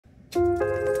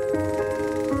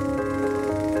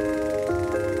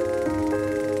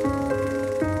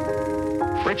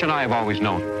Rich and I have always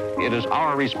known it is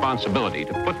our responsibility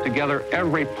to put together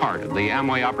every part of the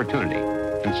Amway opportunity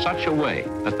in such a way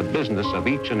that the business of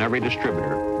each and every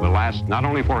distributor will last not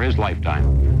only for his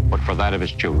lifetime, but for that of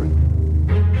his children.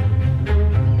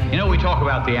 You know, we talk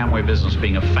about the Amway business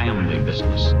being a family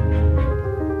business,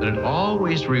 but it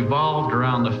always revolved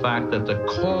around the fact that the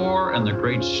core and the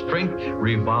great strength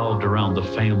revolved around the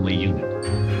family unit.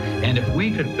 And if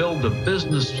we could build the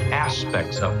business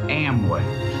aspects of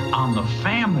Amway on the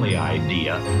family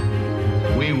idea,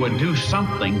 we would do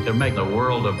something to make the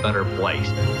world a better place.